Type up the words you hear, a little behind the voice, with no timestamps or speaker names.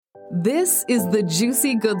This is the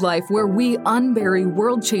Juicy Good Life, where we unbury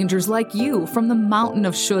world changers like you from the mountain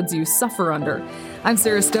of shoulds you suffer under. I'm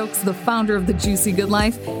Sarah Stokes, the founder of the Juicy Good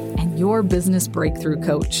Life and your business breakthrough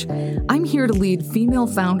coach. I'm here to lead female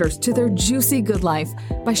founders to their juicy good life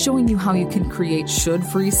by showing you how you can create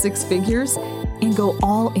should-free six figures and go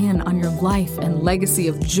all in on your life and legacy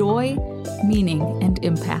of joy, meaning, and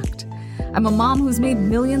impact. I'm a mom who's made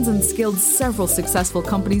millions and scaled several successful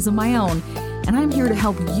companies of my own, and I'm here to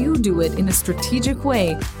help you do it in a strategic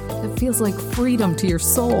way that feels like freedom to your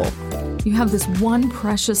soul. You have this one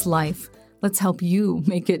precious life. Let's help you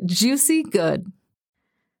make it juicy good.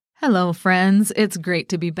 Hello, friends. It's great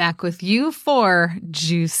to be back with you for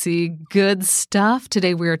Juicy Good Stuff.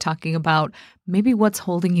 Today we are talking about maybe what's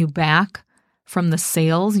holding you back from the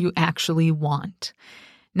sales you actually want.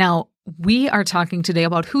 Now, we are talking today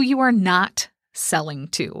about who you are not selling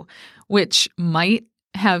to, which might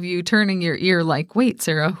have you turning your ear like, wait,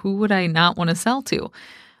 Sarah, who would I not want to sell to?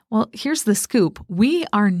 Well, here's the scoop. We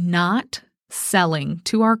are not selling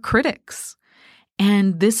to our critics.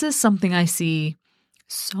 And this is something I see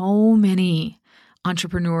so many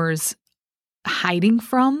entrepreneurs hiding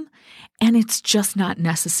from, and it's just not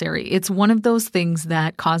necessary. It's one of those things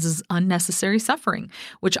that causes unnecessary suffering,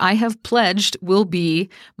 which I have pledged will be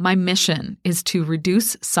my mission, is to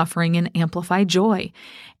reduce suffering and amplify joy.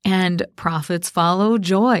 And profits follow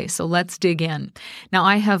joy. So let's dig in. Now,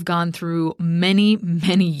 I have gone through many,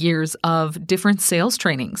 many years of different sales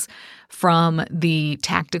trainings, from the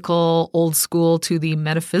tactical old school to the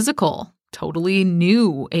metaphysical totally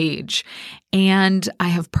new age. And I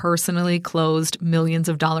have personally closed millions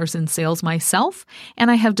of dollars in sales myself. And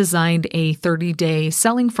I have designed a 30-day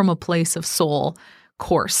Selling from a Place of Soul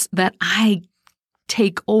course that I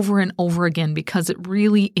take over and over again because it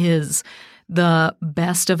really is the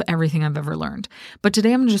best of everything I've ever learned. But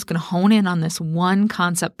today I'm just going to hone in on this one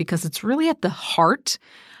concept because it's really at the heart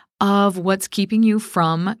of what's keeping you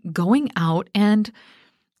from going out and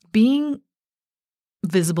being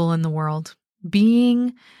visible in the world,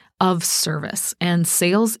 being of service. And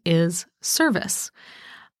sales is service.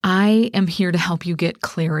 I am here to help you get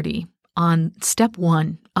clarity on step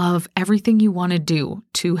one of everything you want to do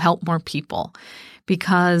to help more people.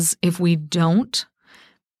 Because if we don't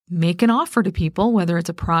make an offer to people, whether it's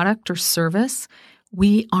a product or service,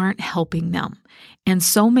 we aren't helping them. And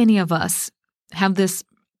so many of us have this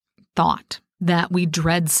thought that we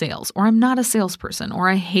dread sales, or I'm not a salesperson, or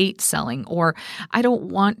I hate selling, or I don't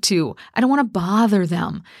want to bother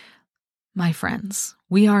them. My friends,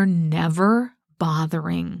 we are never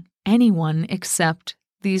bothering anyone except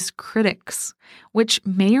these critics, which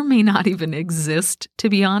may or may not even exist, to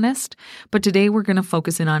be honest. But today we're going to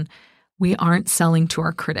focus in on we aren't selling to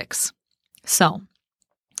our critics. So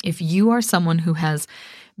if you are someone who has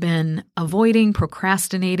been avoiding,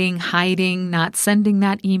 procrastinating, hiding, not sending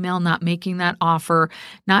that email, not making that offer,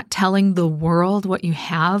 not telling the world what you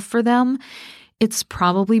have for them, it's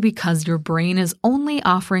probably because your brain is only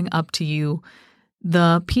offering up to you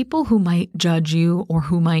the people who might judge you or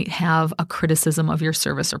who might have a criticism of your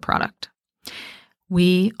service or product.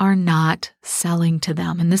 We are not selling to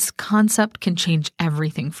them, and this concept can change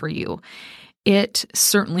everything for you. It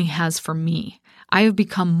certainly has for me. I have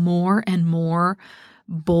become more and more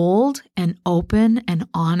bold and open and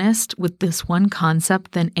honest with this one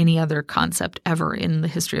concept than any other concept ever in the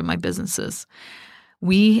history of my businesses.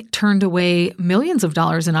 We turned away millions of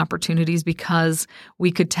dollars in opportunities because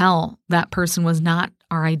we could tell that person was not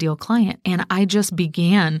our ideal client. And I just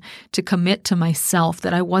began to commit to myself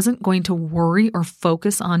that I wasn't going to worry or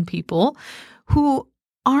focus on people who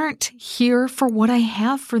aren't here for what I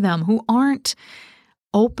have for them, who aren't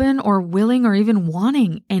open or willing or even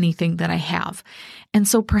wanting anything that I have. And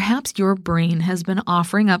so perhaps your brain has been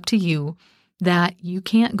offering up to you that you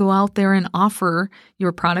can't go out there and offer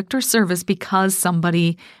your product or service because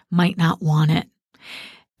somebody might not want it.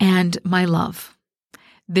 And my love,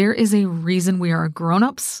 there is a reason we are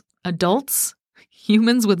grown-ups, adults,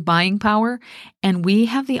 humans with buying power, and we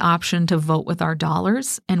have the option to vote with our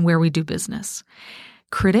dollars and where we do business.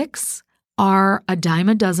 Critics are a dime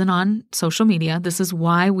a dozen on social media. This is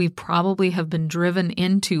why we probably have been driven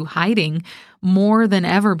into hiding more than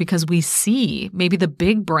ever, because we see maybe the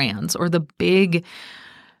big brands or the big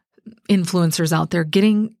influencers out there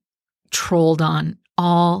getting trolled on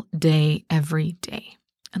all day, every day.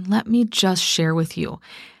 And let me just share with you,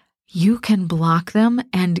 you can block them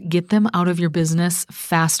and get them out of your business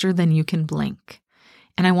faster than you can blink.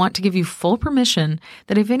 And I want to give you full permission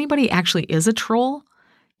that if anybody actually is a troll,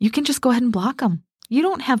 you can just go ahead and block them. You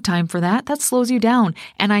don't have time for that. That slows you down.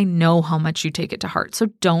 And I know how much you take it to heart. So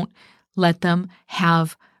don't let them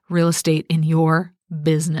have real estate in your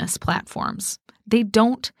business platforms. They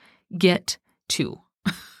don't get to.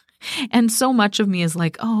 And so much of me is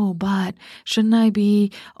like, oh, but shouldn't I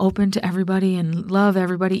be open to everybody and love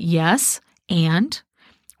everybody? Yes. And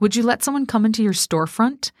would you let someone come into your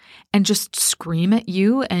storefront and just scream at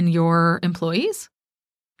you and your employees?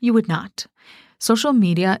 You would not. Social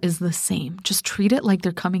media is the same. Just treat it like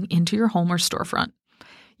they're coming into your home or storefront.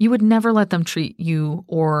 You would never let them treat you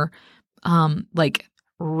or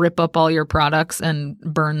rip up all your products and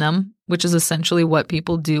burn them, which is essentially what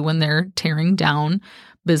people do when they're tearing down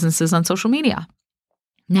businesses on social media.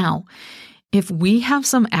 Now, if we have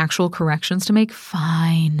some actual corrections to make,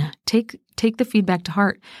 fine. Take the feedback to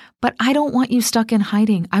heart. But I don't want you stuck in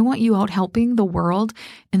hiding. I want you out helping the world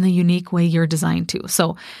in the unique way you're designed to.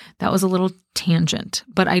 So that was a little tangent,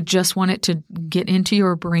 but I just wanted to get into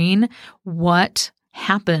your brain what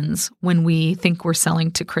happens when we think we're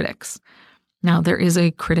selling to critics. Now, there is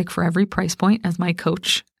a critic for every price point, as my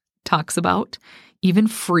coach talks about, even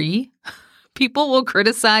free. People will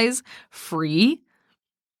criticize free,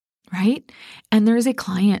 right? And there is a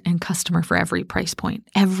client and customer for every price point,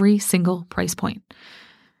 every single price point.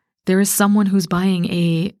 There is someone who's buying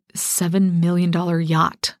a $7 million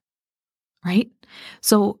yacht, right?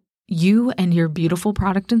 So you and your beautiful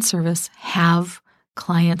product and service have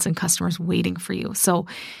clients and customers waiting for you. So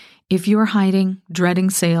if you're hiding, dreading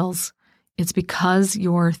sales, it's because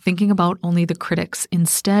you're thinking about only the critics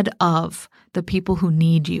instead of the people who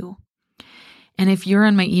need you. And if you're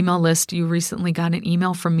on my email list, you recently got an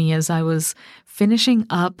email from me as I was finishing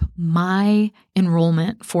up my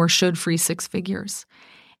enrollment for Should Free Six Figures.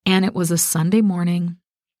 And it was a Sunday morning.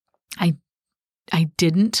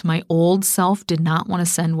 My old self did not want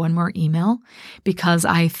to send one more email because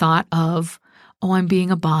I thought of, oh, I'm being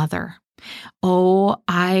a bother. Oh,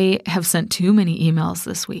 I have sent too many emails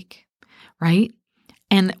this week, right?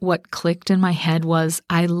 And what clicked in my head was,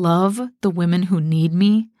 I love the women who need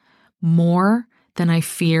me more than I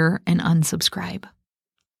fear and unsubscribe.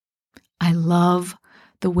 I love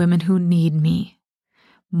the women who need me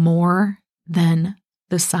more than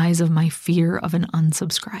the size of my fear of an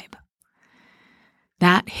unsubscribe.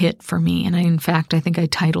 That hit for me. And in fact, I think I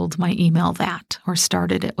titled my email that, or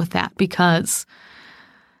started it with that, because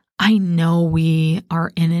I know we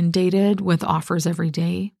are inundated with offers every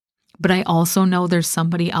day, but I also know there's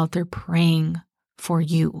somebody out there praying for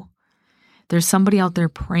you. There's somebody out there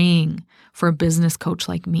praying for a business coach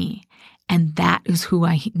like me, and that is who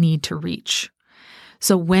I need to reach.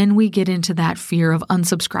 So when we get into that fear of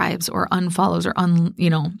unsubscribes or unfollows or I'm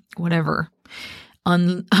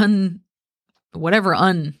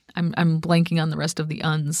blanking on the rest of the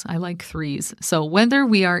uns. I like threes. So whether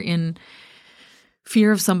we are in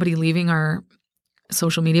fear of somebody leaving our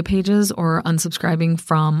social media pages or unsubscribing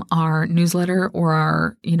from our newsletter or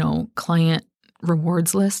our, client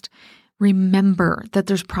rewards list, remember that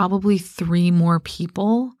there's probably 3 more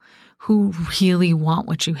people who really want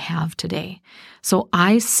what you have today. So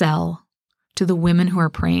I sell to the women who are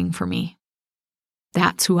praying for me.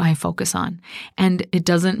 That's who I focus on. And it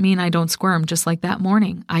doesn't mean I don't squirm. Just like that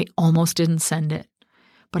morning, I almost didn't send it,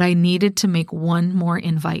 but I needed to make one more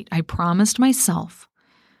invite. I promised myself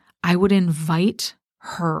I would invite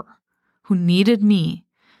her who needed me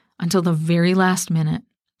until the very last minute.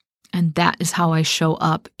 And that is how I show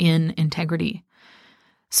up in integrity.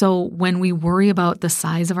 So when we worry about the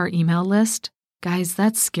size of our email list, guys,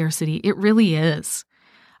 that's scarcity. It really is.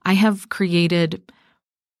 I have created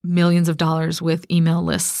millions of dollars with email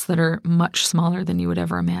lists that are much smaller than you would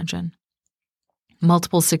ever imagine.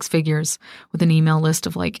 Multiple 6 figures with an email list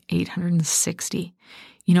of like 860.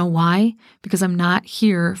 You know why? Because I'm not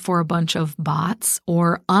here for a bunch of bots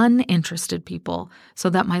or uninterested people so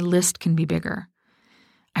that my list can be bigger.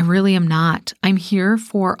 I really am not. I'm here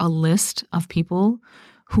for a list of people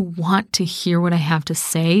who want to hear what I have to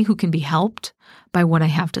say, who can be helped by what I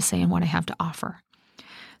have to say and what I have to offer.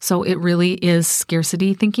 So it really is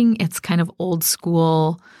scarcity thinking. It's kind of old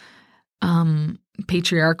school,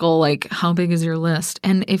 patriarchal, like how big is your list?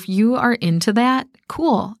 And if you are into that,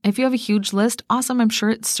 cool. If you have a huge list, awesome. I'm sure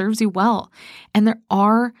it serves you well. And there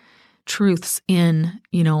are truths in,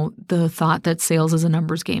 the thought that sales is a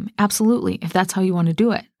numbers game. Absolutely. If that's how you want to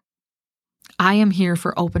do it. I am here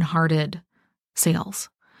for open-hearted sales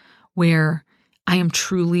where I am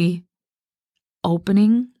truly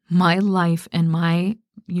opening my life and my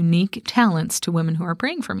unique talents to women who are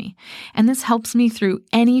praying for me. And this helps me through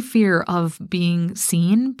any fear of being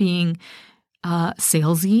seen, being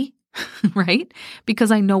salesy, right?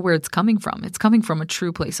 Because I know where it's coming from. It's coming from a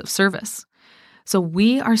true place of service. So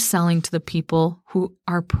we are selling to the people who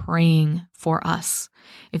are praying for us.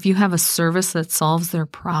 If you have a service that solves their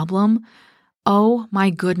problem, Oh my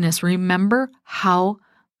goodness, remember how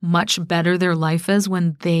much better their life is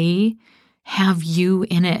when they have you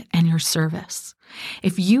in it and your service.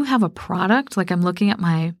 If you have a product, like I'm looking at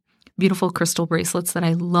my beautiful crystal bracelets that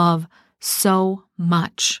I love so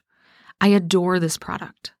much. I adore this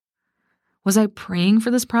product. Was I praying for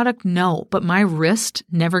this product? No, but my wrist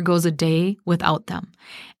never goes a day without them.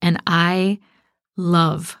 And I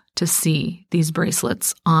love to see these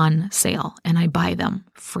bracelets on sale, and I buy them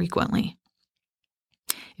frequently.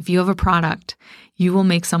 If you have a product, you will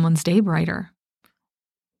make someone's day brighter.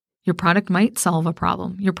 Your product might solve a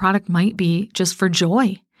problem. Your product might be just for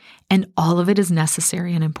joy, and all of it is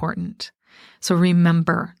necessary and important. So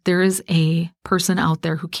remember, there is a person out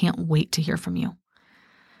there who can't wait to hear from you.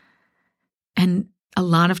 And a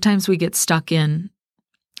lot of times we get stuck in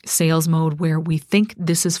sales mode where we think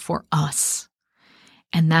this is for us.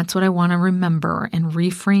 And that's what I want to remember and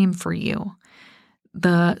reframe for you.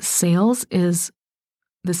 The sales is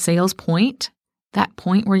the sales point, that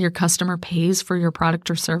point where your customer pays for your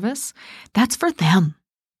product or service, that's for them.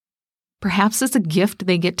 Perhaps it's a gift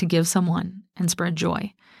they get to give someone and spread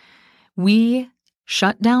joy. We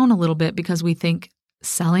shut down a little bit because we think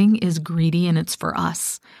selling is greedy and it's for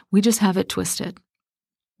us. We just have it twisted.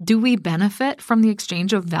 Do we benefit from the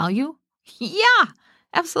exchange of value? Yeah,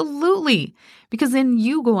 absolutely. Because then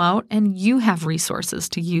you go out and you have resources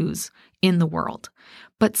to use in the world.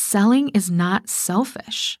 But selling is not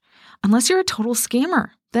selfish. Unless you're a total scammer,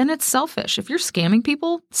 then it's selfish. If you're scamming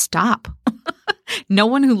people, stop. No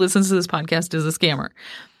one who listens to this podcast is a scammer.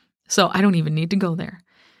 So I don't even need to go there.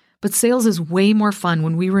 But sales is way more fun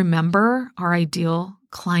when we remember our ideal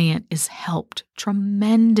client is helped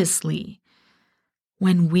tremendously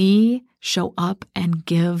when we show up and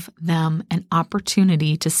give them an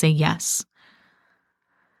opportunity to say yes.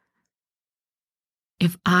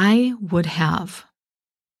 If I would have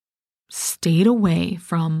stayed away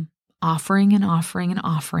from offering and offering and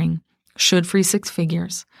offering should free six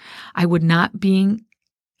figures, I would not be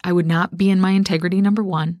in my integrity, number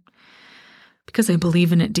one, because I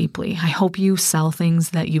believe in it deeply. I hope you sell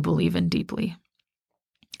things that you believe in deeply.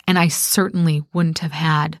 And I certainly wouldn't have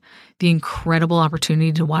had the incredible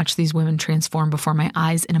opportunity to watch these women transform before my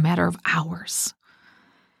eyes in a matter of hours,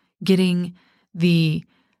 getting the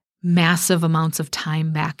massive amounts of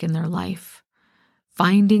time back in their life,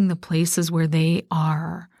 finding the places where they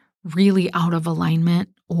are really out of alignment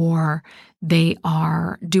or they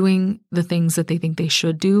are doing the things that they think they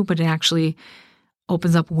should do, but it actually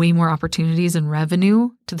opens up way more opportunities and revenue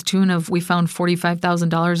to the tune of, we found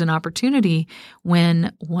 $45,000 in opportunity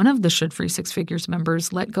when one of the Should Free Six Figures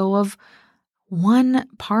members let go of one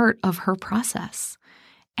part of her process.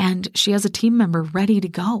 And she has a team member ready to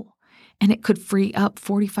go. And it could free up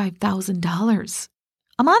 $45,000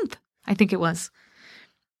 a month, I think it was.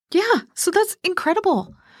 Yeah, so that's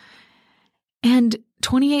incredible. And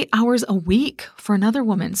 28 hours a week for another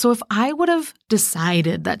woman. So if I would have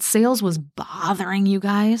decided that sales was bothering you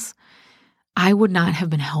guys, I would not have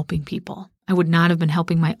been helping people. I would not have been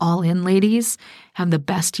helping my all-in ladies have the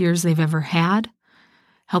best years they've ever had,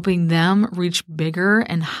 helping them reach bigger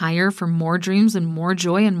and higher for more dreams and more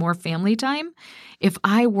joy and more family time. If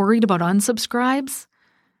I worried about unsubscribes,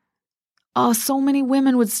 so many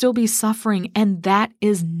women would still be suffering, and that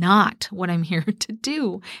is not what I'm here to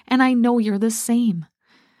do. And I know you're the same.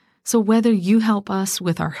 So whether you help us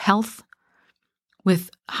with our health,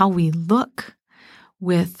 with how we look,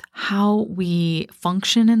 with how we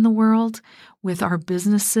function in the world, with our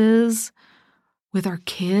businesses, with our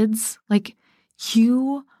kids, like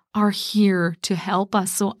you are here to help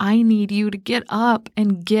us. So I need you to get up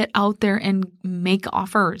and get out there and make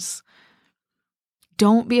offers.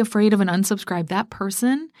 Don't be afraid of an unsubscribe. That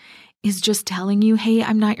person is just telling you, hey,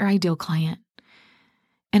 I'm not your ideal client.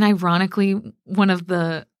 And ironically, one of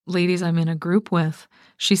the ladies I'm in a group with,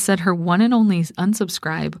 she said her one and only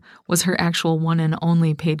unsubscribe was her actual one and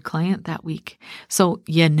only paid client that week. So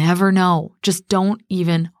you never know. Just don't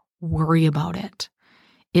even worry about it.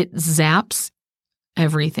 It zaps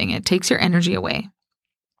everything. It takes your energy away.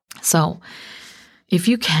 So if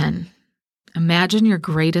you can, imagine your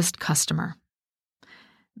greatest customer,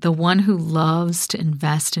 the one who loves to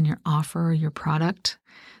invest in your offer or your product,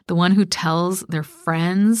 the one who tells their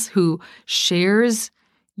friends, who shares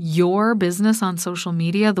your business on social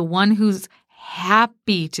media, the one who's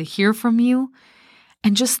happy to hear from you.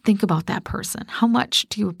 And just think about that person. How much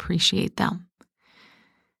do you appreciate them?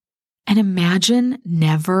 And imagine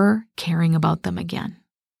never caring about them again.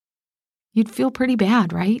 You'd feel pretty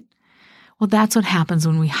bad, right? Well, that's what happens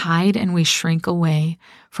when we hide and we shrink away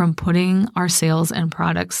from putting our sales and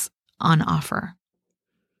products on offer.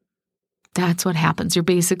 That's what happens. You're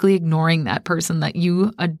basically ignoring that person that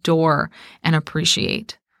you adore and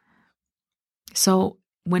appreciate. So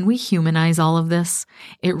when we humanize all of this,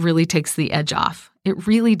 it really takes the edge off. It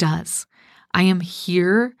really does. I am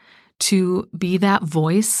here to be that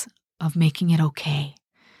voice of making it okay,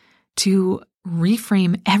 to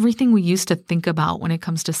reframe everything we used to think about when it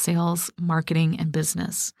comes to sales, marketing, and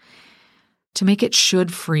business, to make it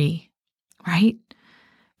should-free, right?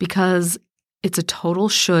 Because it's a total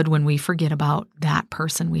should when we forget about that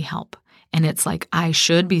person we help. And it's like, I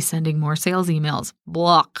should be sending more sales emails.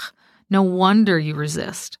 Block. No wonder you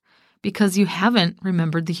resist, because you haven't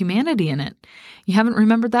remembered the humanity in it. You haven't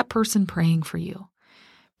remembered that person praying for you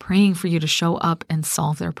to show up and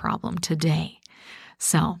solve their problem today.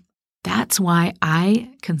 So that's why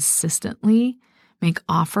I consistently make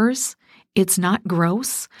offers. It's not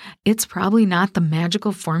gross. It's probably not the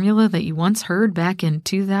magical formula that you once heard back in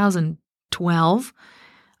 2012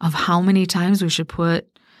 of how many times we should put,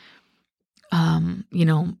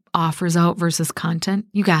 offers out versus content.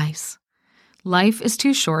 You guys, life is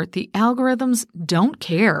too short. The algorithms don't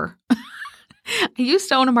care. I used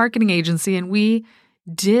to own a marketing agency, and we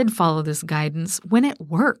did follow this guidance when it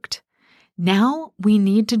worked. Now we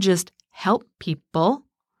need to just help people,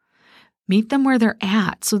 meet them where they're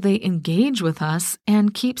at so they engage with us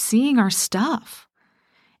and keep seeing our stuff.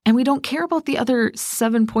 And we don't care about the other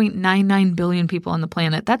 7.99 billion people on the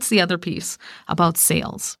planet. That's the other piece about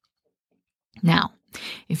sales. Now,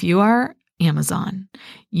 if you are Amazon,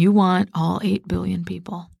 you want all 8 billion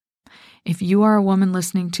people. If you are a woman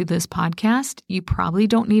listening to this podcast, you probably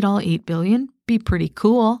don't need all 8 billion. Be pretty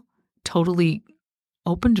cool. Totally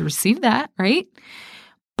open to receive that, right?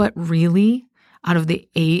 But really, out of the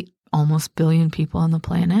 8 almost billion people on the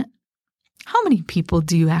planet, how many people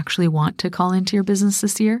do you actually want to call into your business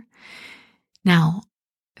this year? Now,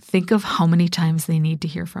 think of how many times they need to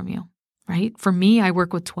hear from you, right? For me, I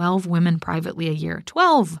work with 12 women privately a year.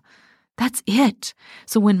 12! That's it.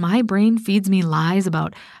 So when my brain feeds me lies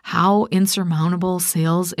about how insurmountable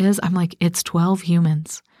sales is, I'm like, it's 12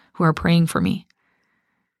 humans who are praying for me.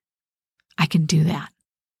 I can do that,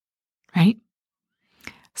 right?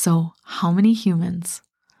 So how many humans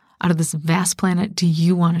out of this vast planet do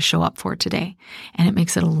you want to show up for today? And it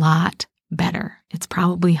makes it a lot better. It's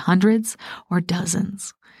probably hundreds or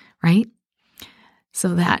dozens, right?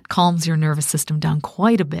 So that calms your nervous system down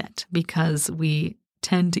quite a bit, because we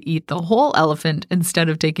tend to eat the whole elephant instead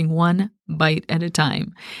of taking one bite at a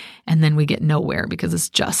time. And then we get nowhere because it's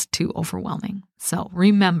just too overwhelming. So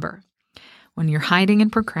remember, when you're hiding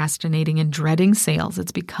and procrastinating and dreading sales,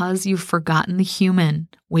 it's because you've forgotten the human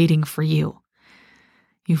waiting for you.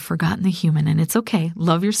 You've forgotten the human, and it's okay.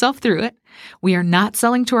 Love yourself through it. We are not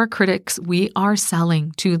selling to our critics. We are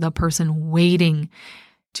selling to the person waiting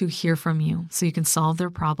to hear from you so you can solve their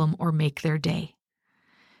problem or make their day.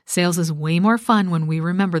 Sales is way more fun when we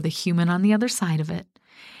remember the human on the other side of it,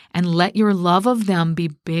 and let your love of them be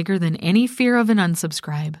bigger than any fear of an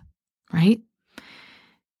unsubscribe, right?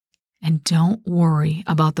 And don't worry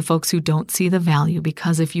about the folks who don't see the value,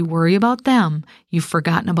 because if you worry about them, you've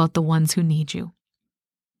forgotten about the ones who need you.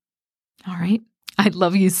 All right? I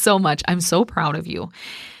love you so much. I'm so proud of you.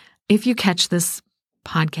 If you catch this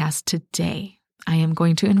podcast today, I am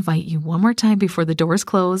going to invite you one more time before the doors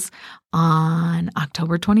close on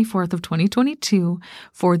October 24th of 2022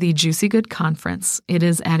 for the Juicy Good Conference. It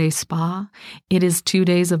is at a spa. It is 2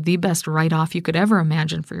 days of the best write-off you could ever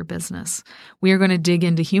imagine for your business. We are going to dig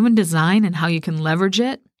into human design and how you can leverage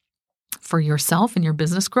it for yourself and your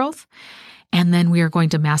business growth. And then we are going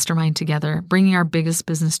to mastermind together, bringing our biggest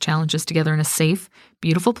business challenges together in a safe,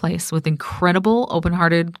 beautiful place with incredible,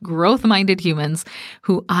 open-hearted, growth-minded humans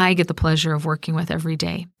who I get the pleasure of working with every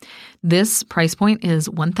day. This price point is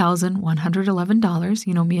 $1,111.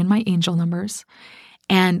 You know me and my angel numbers.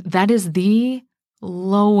 And that is the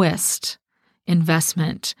lowest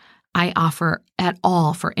investment I offer at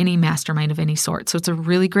all for any mastermind of any sort. So it's a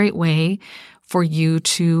really great way for you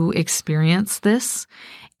to experience this.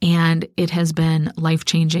 And it has been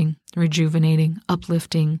life-changing, rejuvenating,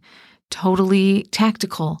 uplifting, totally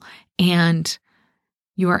tactical, and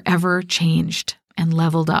you are ever changed and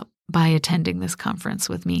leveled up by attending this conference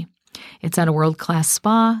with me. It's at a world-class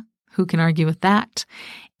spa. Who can argue with that?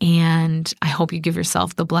 And I hope you give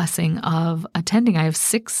yourself the blessing of attending. I have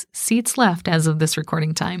 6 seats left as of this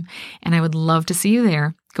recording time, and I would love to see you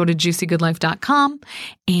there. Go to juicygoodlife.com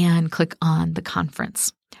and click on the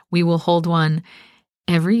conference. We will hold one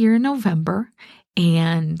every year in November,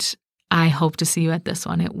 and I hope to see you at this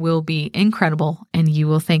one. It will be incredible, and you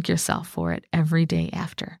will thank yourself for it every day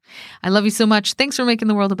after. I love you so much. Thanks for making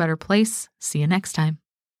the world a better place. See you next time.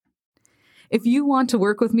 If you want to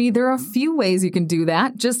work with me, there are a few ways you can do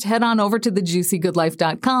that. Just head on over to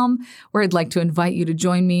thejuicygoodlife.com, where I'd like to invite you to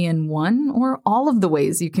join me in one or all of the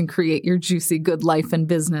ways you can create your juicy good life and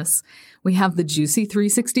business. We have the Juicy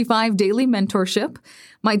 365 Daily Mentorship,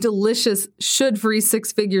 my delicious Should Free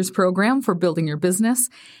Six Figures program for building your business,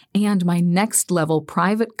 and my next level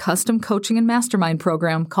private custom coaching and mastermind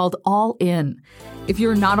program called All In. If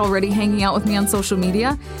you're not already hanging out with me on social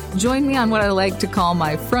media, join me on what I like to call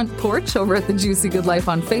my front porch over at the Juicy Good Life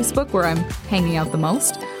on Facebook, where I'm hanging out the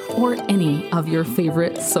most, or any of your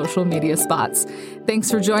favorite social media spots.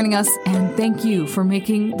 Thanks for joining us, and thank you for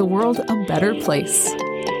making the world a better place.